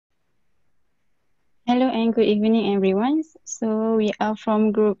Hello and good evening, everyone. So we are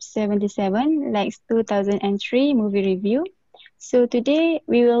from Group 77, LAX2003 movie review. So today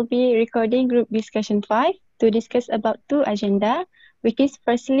we will be recording Group Discussion 5 to discuss about two agenda, which is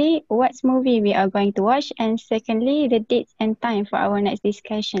firstly, what movie we are going to watch, and secondly, the dates and time for our next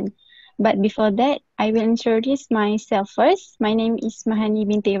discussion. But before that, I will introduce myself first. My name is Mahani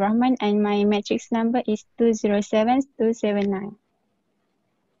binti Rahman and my matrix number is 207279.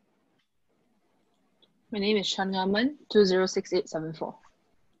 My name is Shangaman, 206874.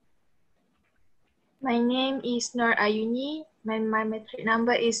 My name is Nur Ayuni. My metric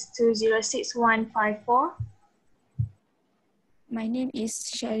number is 206154. My name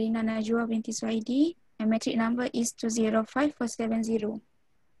is Sharina Najwa binti Swaidi. My metric number is 205470.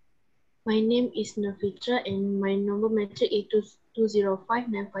 My name is Nafitra and my number metric is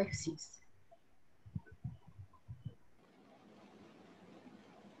 205956.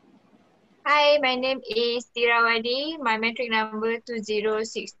 Hi, my name is Tirawadi. My metric number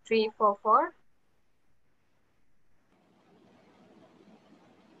 206344.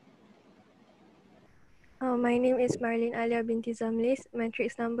 My name is Marlene Alia binti Zamlis,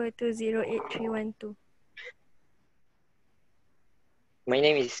 matrix number 208312. My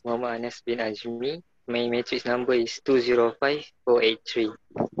name is Muhammad Anas bin Azmi. My matrix number is 205483.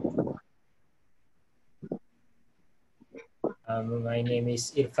 My name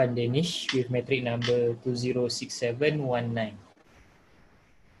is Irfan Danish with metric number 206719.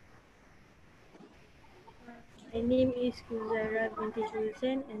 My name is Kuzara binti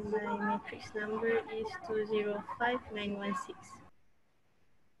Hussein and my matrix number is 205916.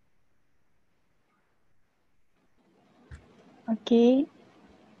 Okay,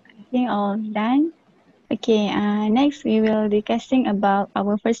 I think all done. Okay, next we will be discussing about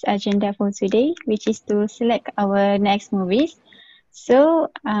our first agenda for today, which is to select our next movies. So,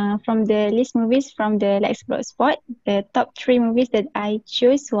 from the list movies from the Lex Spot, the top 3 movies that I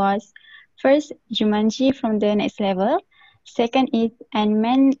chose was first Jumanji from the Next Level, second is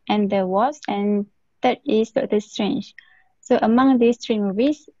Ant-Man and the Wasp, and third is Doctor Strange. So among these 3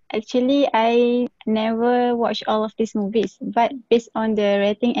 movies, actually I never watched all of these movies, but based on the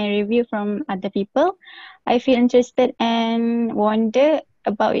rating and review from other people, I feel interested and wonder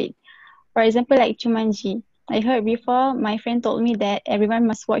about it. For example, like Jumanji. I heard before, my friend told me that everyone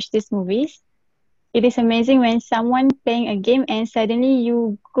must watch these movies. It is amazing when someone playing a game and suddenly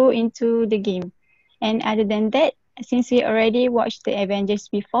you go into the game. And other than that, since we already watched the Avengers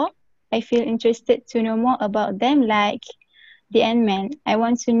before, I feel interested to know more about them, like the Ant-Man. I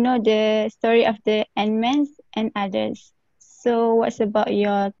want to know the story of the Ant-Man and others. So what's about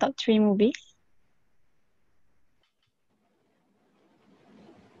your top 3 movies?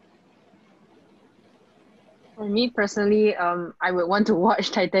 For me personally, I would want to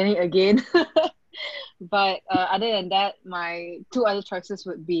watch Titanic again. But other than that, my 2 other choices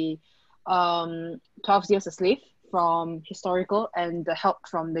would be 12 Years a Slave from historical and The Help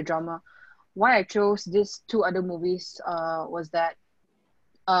from the drama. Why I chose these 2 other movies was that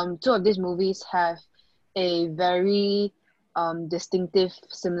 2 of these movies have a very distinctive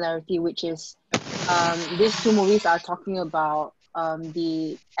similarity, which is these 2 movies are talking about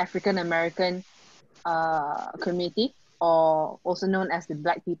the African American community, or also known as the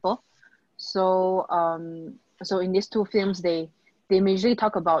Black people. So so in these 2 films, they majorly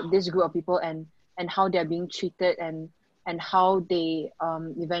talk about this group of people and how they're being treated and how they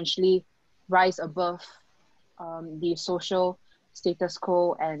eventually rise above the social status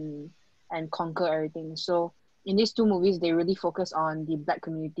quo and conquer everything. So in these 2 movies, they really focus on the Black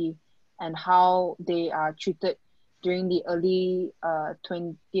community and how they are treated during the early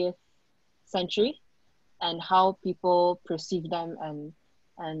 20th century, and how people perceive them,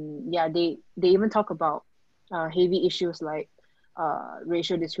 and yeah, they even talk about heavy issues like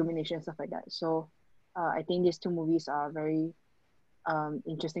racial discrimination and stuff like that. So I think these 2 movies are very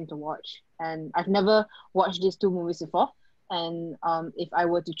interesting to watch, and I've never watched these 2 movies before, and if I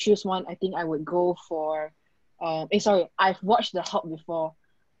were to choose one, I think I would go for sorry, I've watched The Help before,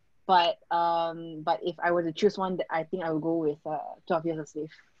 but if I were to choose one, I think I would go with 12 Years a Slave.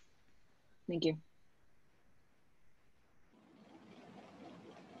 Thank you.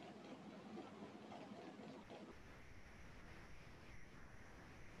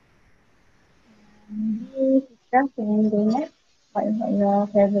 Maybe Fitra, can you go next? What about your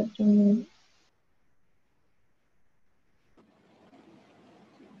favorite movie?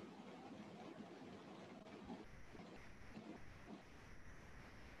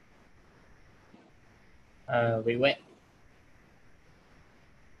 Wait, what?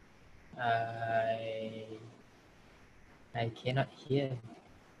 I cannot hear.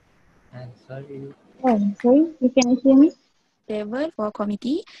 Sorry. Oh, sorry, you can hear me? Level for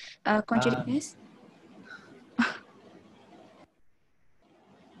comedy. Conjuring, yes.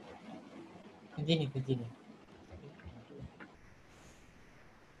 Continue.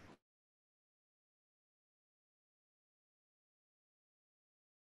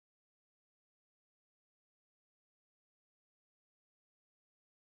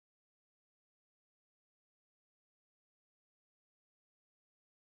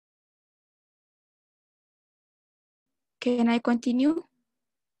 Can I continue?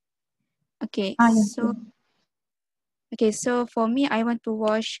 Okay, Yes. so for me, I want to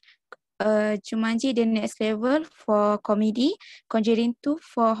watch Jumanji The Next Level for comedy, Conjuring 2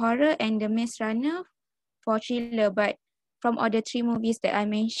 for horror, and The Maze Runner for thriller. But from all the three movies that I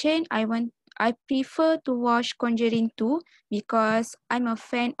mentioned, I prefer to watch Conjuring 2 because I'm a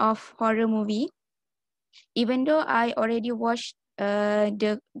fan of horror movie. Even though I already watched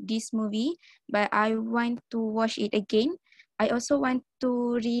this movie, but I want to watch it again. I also want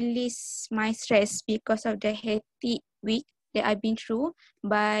to release my stress because of the hectic week that I've been through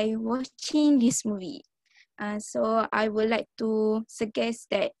by watching this movie. So I would like to suggest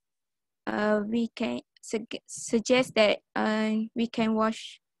that we can suggest that we can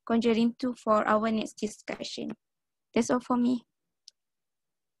watch Conjuring 2 for our next discussion. That's all for me.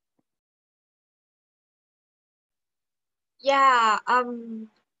 Yeah.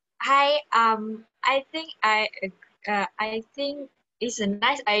 Hi. I think it's a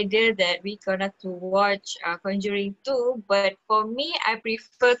nice idea that we gonna to watch Conjuring 2, but for me, I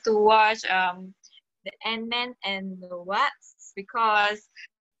prefer to watch the Ant-Man and the Wasp because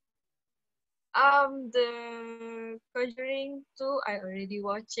the Conjuring 2 I already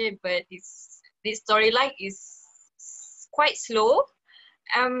watched it, but the storyline is quite slow.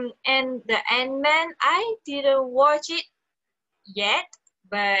 And the Ant-Man I didn't watch it yet,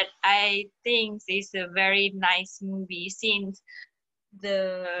 but I think it's a very nice movie since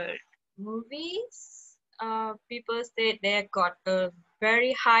the movies people said they got a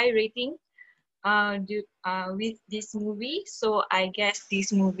very high rating with this movie. So I guess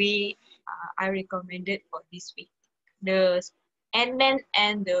this movie I recommended for this week. The Ant-Man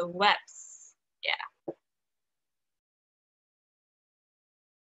and the Webs. Yeah.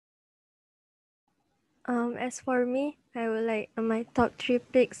 As for me, I would like my top three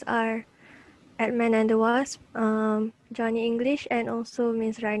picks are Ant-Man and the Wasp, Johnny English, and also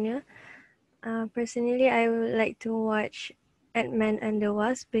Miss Runner. Personally, I would like to watch Ant-Man and the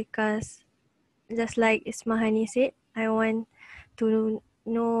Wasp because, just like Ismahani said, I want to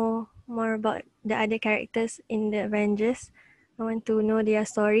know more about the other characters in the Avengers. I want to know their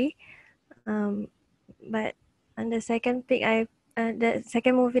story. But on the second pick, the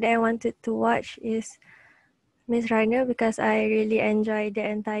second movie that I wanted to watch is Miss Runner because I really enjoyed the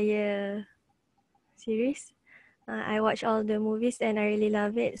entire series. I watched all the movies and I really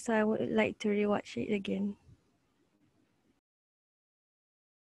love it, so I would like to rewatch it again.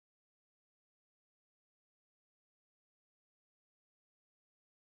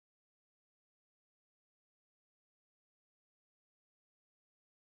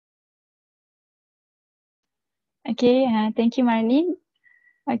 Okay, thank you, Marlene.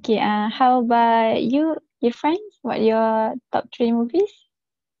 Okay, how about you, your friends? What are your top three movies?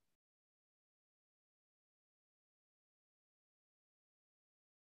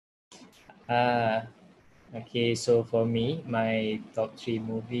 Okay, so for me, my top three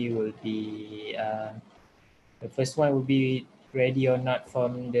movie will be the first one will be Ready or Not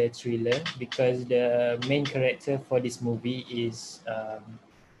from the thriller because the main character for this movie is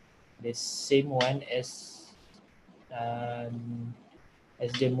the same one um,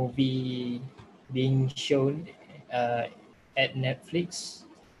 as the movie being shown uh, at Netflix,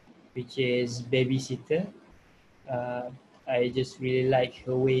 which is Babysitter. Uh, I just really like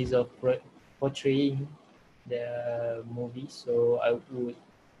her ways of portraying the movie, so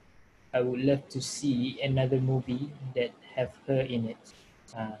I would love to see another movie that have her in it.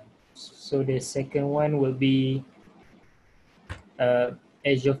 Uh, so the second one will be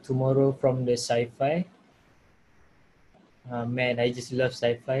Edge of Tomorrow from the sci-fi. Man, I just love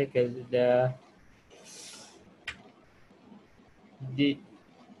sci-fi because the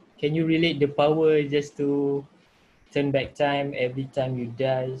can you relate the power just to turn back time every time you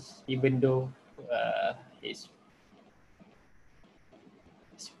die, even though uh, it's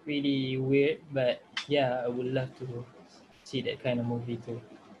it's pretty weird, but yeah, I would love to see that kind of movie too.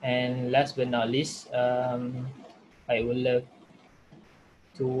 And last but not least, I would love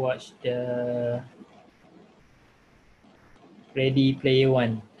to watch the Ready Player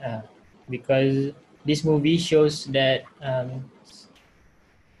One because this movie shows that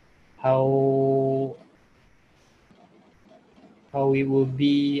how it will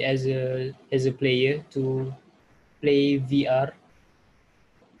be as a player to play VR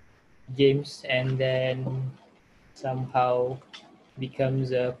games and then somehow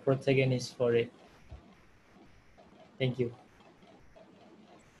becomes a protagonist for it. Thank you.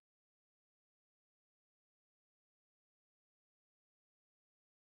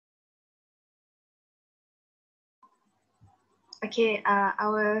 Okay, I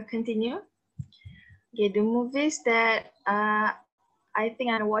will continue. Okay, the movies that I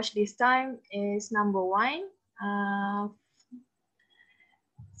think I watched this time is number one,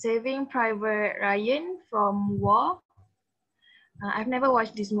 Saving Private Ryan from War. I've never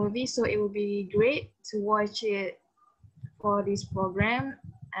watched this movie, so it would be great to watch it for this program.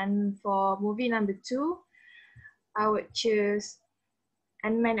 And for movie number two, I would choose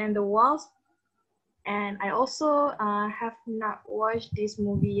Ant-Man and the Wasp. And I also have not watched this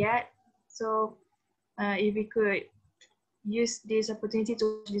movie yet, so if we could use this opportunity to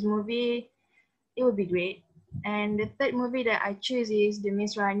watch this movie, it would be great. And the third movie that I choose is The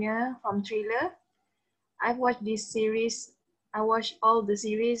Maze Runner from Thriller. I've watched this series. I watched all the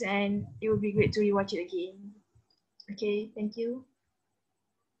series and it would be great to rewatch it again. Okay, thank you.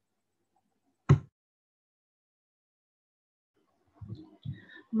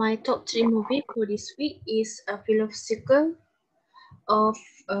 My top three movie for this week is a philosophical of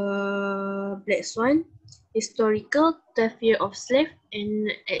Black Swan, historical, 12 Year of Slave, and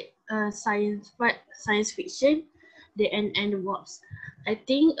science fiction, The Ant and the Wasp. I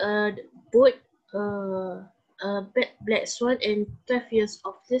think both Black Swan and 12 Years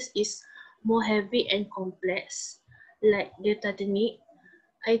of Slave is more heavy and complex, like the Titanic.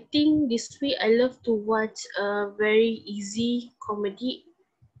 I think this week I love to watch a very easy comedy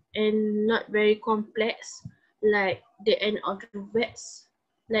and not very complex, like the end of the Vets,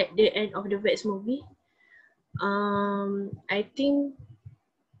 movie. I think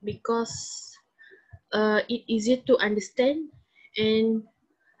because it easy to understand and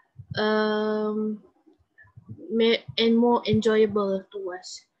um, and more enjoyable to watch.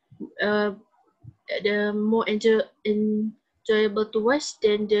 Uh, the more enjoyable to watch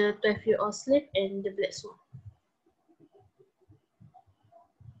than the 12 Year Old Slave and the Black Swan.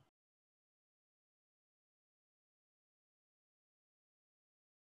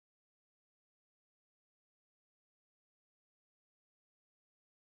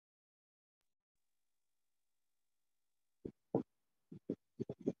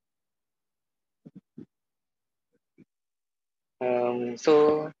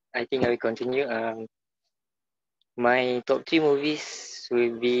 So I think I will continue. My top three movies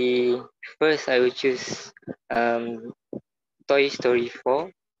will be first. I will choose um, Toy Story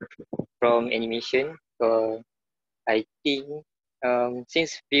 4 from animation. So I think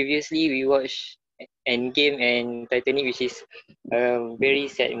since previously we watched Endgame and Titanic, which is a very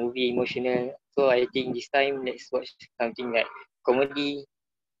sad movie, emotional. So I think this time let's watch something like comedy,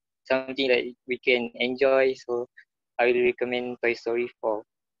 something that we can enjoy. So I will recommend Toy Story 4.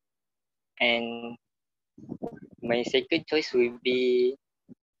 And my second choice will be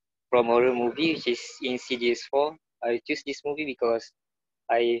from horror movie, which is Insidious 4. I choose this movie because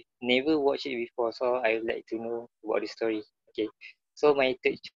I never watched it before, so I would like to know about the story. Okay, so my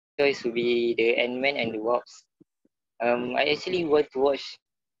third choice will be the Ant-Man and the Wasp. I actually want to watch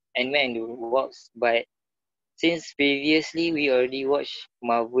Ant-Man and the Wasp, but since previously we already watched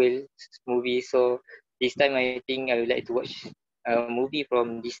Marvel movie, so this time I think I would like to watch a movie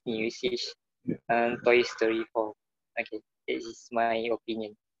from Disney, which is Toy Story 4. Okay, this is my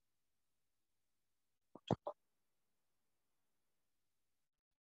opinion.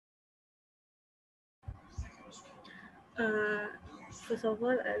 Uh, First of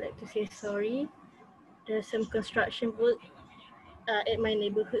all, I'd like to say sorry. There's some construction work at my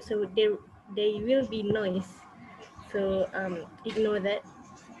neighborhood, so there will be noise. So ignore that.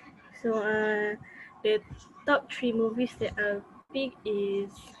 So the top three movies that I'll pick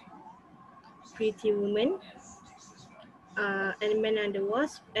is Pretty Woman, Ant-Man and the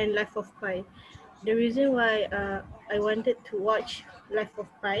Wasp, and Life of Pi. The reason why I wanted to watch Life of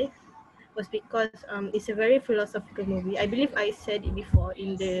Pi was because it's a very philosophical movie. I believe I said it before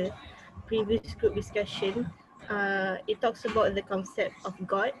in the previous group discussion. It talks about the concept of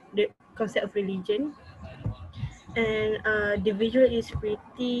God, the concept of religion, and the visual is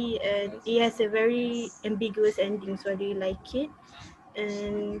pretty, and it has a very ambiguous ending, so I really like it.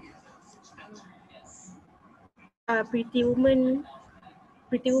 And Pretty Woman,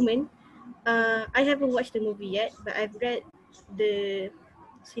 I haven't watched the movie yet, but I've read the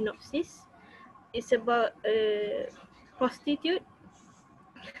synopsis. It's about a prostitute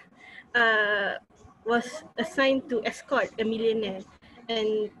was assigned to escort a millionaire,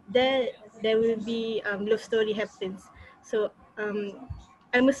 and there will be love story happens. So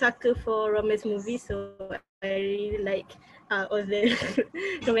I'm a sucker for romance movies, so I really like all the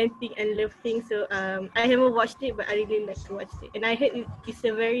romantic and love things. So I haven't watched it, but I really like to watch it. And I heard it's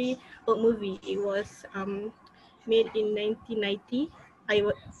a very old movie. It was made in 1990.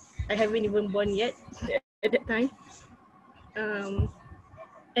 I haven't even born yet at that time. Um,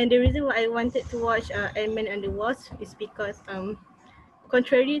 and the reason why I wanted to watch Ant-Man and the Wasp is because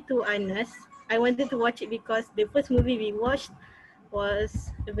contrary to Anas, I wanted to watch it because the first movie we watched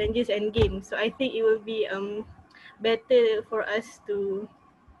was Avengers Endgame. So I think it will be better for us to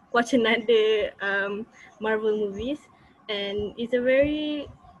watch another Marvel movies, and it's a very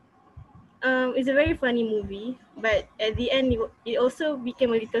funny movie. But at the end, it also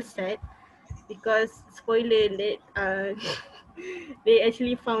became a little sad because spoiler alert, they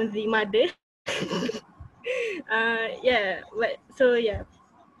actually found the mother. Yeah, but so yeah,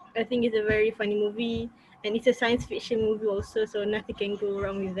 I think it's a very funny movie, and it's a science fiction movie also, so nothing can go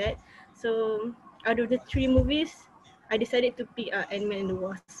wrong with that. So out of the three movies, I decided to pick Ant-Man and the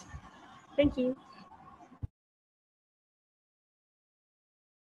Wasp. Thank you.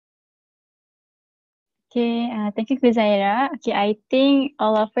 Okay, thank you, Kuzaira. Okay, I think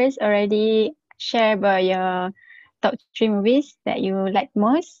all of us already share about your top three movies that you like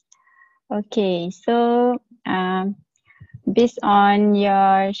most. Okay, so based on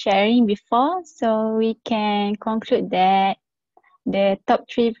your sharing before, so we can conclude that the top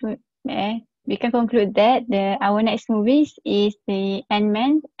three, we can conclude that our next movies is the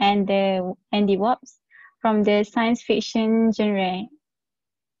Ant-Man and the Wasp from the science fiction genre.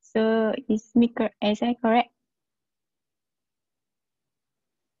 So is I correct?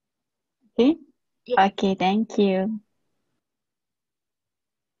 Okay. Okay, thank you.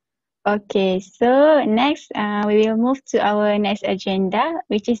 Okay, so next, we will move to our next agenda,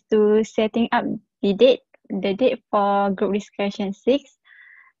 which is to setting up the date for group discussion 6.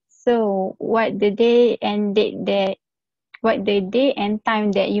 So, what the day and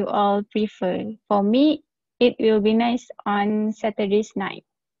time that you all prefer? For me, it will be nice on Saturday's night.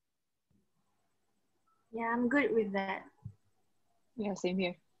 Yeah, I'm good with that. Yeah, same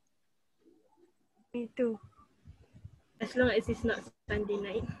here. Me too. As long as it's not Sunday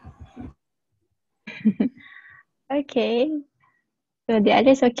night. Okay, so the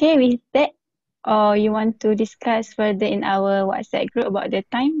others okay with that? Or you want to discuss further in our WhatsApp group about the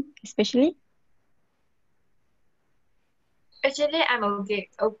time, especially? Actually, I'm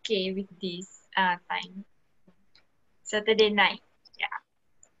okay with this time. Saturday night. Yeah.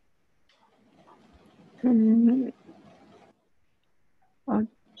 Mm,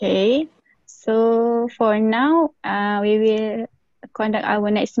 okay. So for now, we will conduct our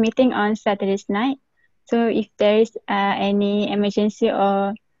next meeting on Saturday's night. So if there is any emergency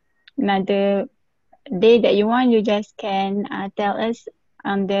or another day that you want, you just can tell us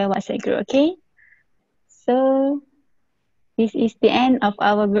on the WhatsApp group, okay? So this is the end of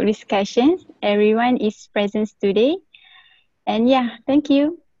our group discussions. Everyone is present today. And yeah, thank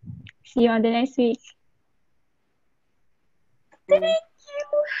you. See you on the next week. Thank you.